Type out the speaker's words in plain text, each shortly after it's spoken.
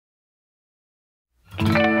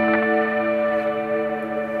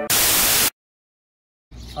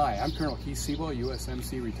Hi, I'm Colonel Keith Sebo,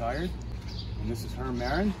 USMC retired, and this is Herm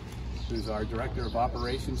Marin, who's our Director of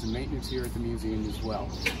Operations and Maintenance here at the museum as well.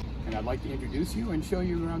 And I'd like to introduce you and show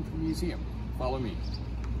you around the museum. Follow me.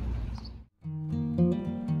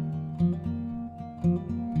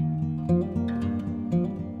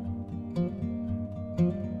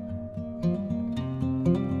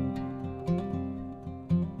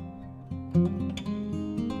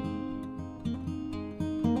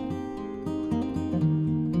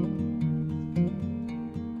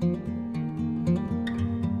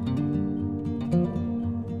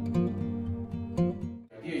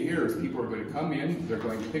 People are going to come in, they're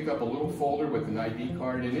going to pick up a little folder with an ID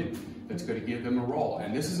card in it that's going to give them a role.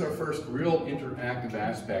 And this is our first real interactive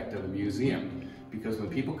aspect of the museum, because when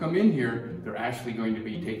people come in here, they're actually going to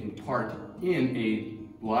be taking part in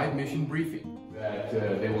a live mission briefing that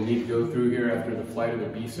they will need to go through here after the flight of their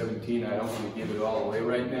B-17. I don't want to give it all away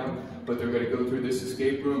right now, but they're going to go through this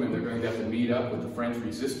escape room and they're going to have to meet up with the French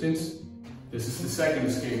resistance. This is the second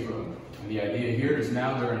escape room. And the idea here is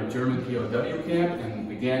now they're in a German POW camp,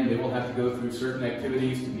 and again, they will have to go through certain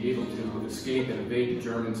activities to be able to escape and evade the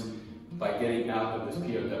Germans by getting out of this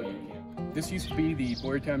POW camp. This used to be the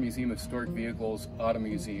Boyertown Museum of Historic Vehicles Auto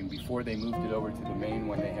Museum before they moved it over to the main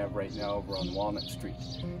one they have right now over on Walnut Street.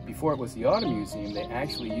 Before it was the Auto Museum, they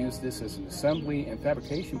actually used this as an assembly and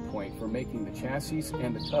fabrication point for making the chassis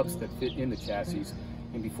and the tubs that fit in the chassis,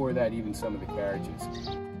 and before that even some of the carriages.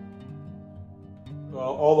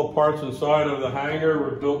 All the parts inside of the hangar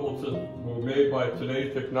were made by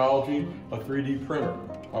today's technology, a 3D printer.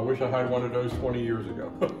 I wish I had one of those 20 years ago.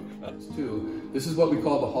 This is what we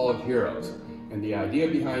call the Hall of Heroes. And the idea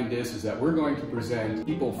behind this is that we're going to present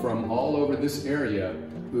people from all over this area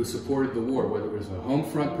who supported the war, whether it was a home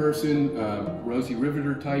front person, Rosie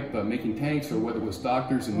Riveter type making tanks, or whether it was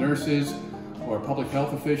doctors and nurses, or public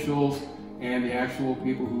health officials, and the actual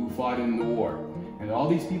people who fought in the war. And all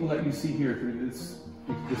these people that you see here through this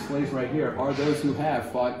displays right here are those who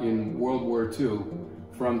have fought in World War II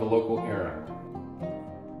from the local era.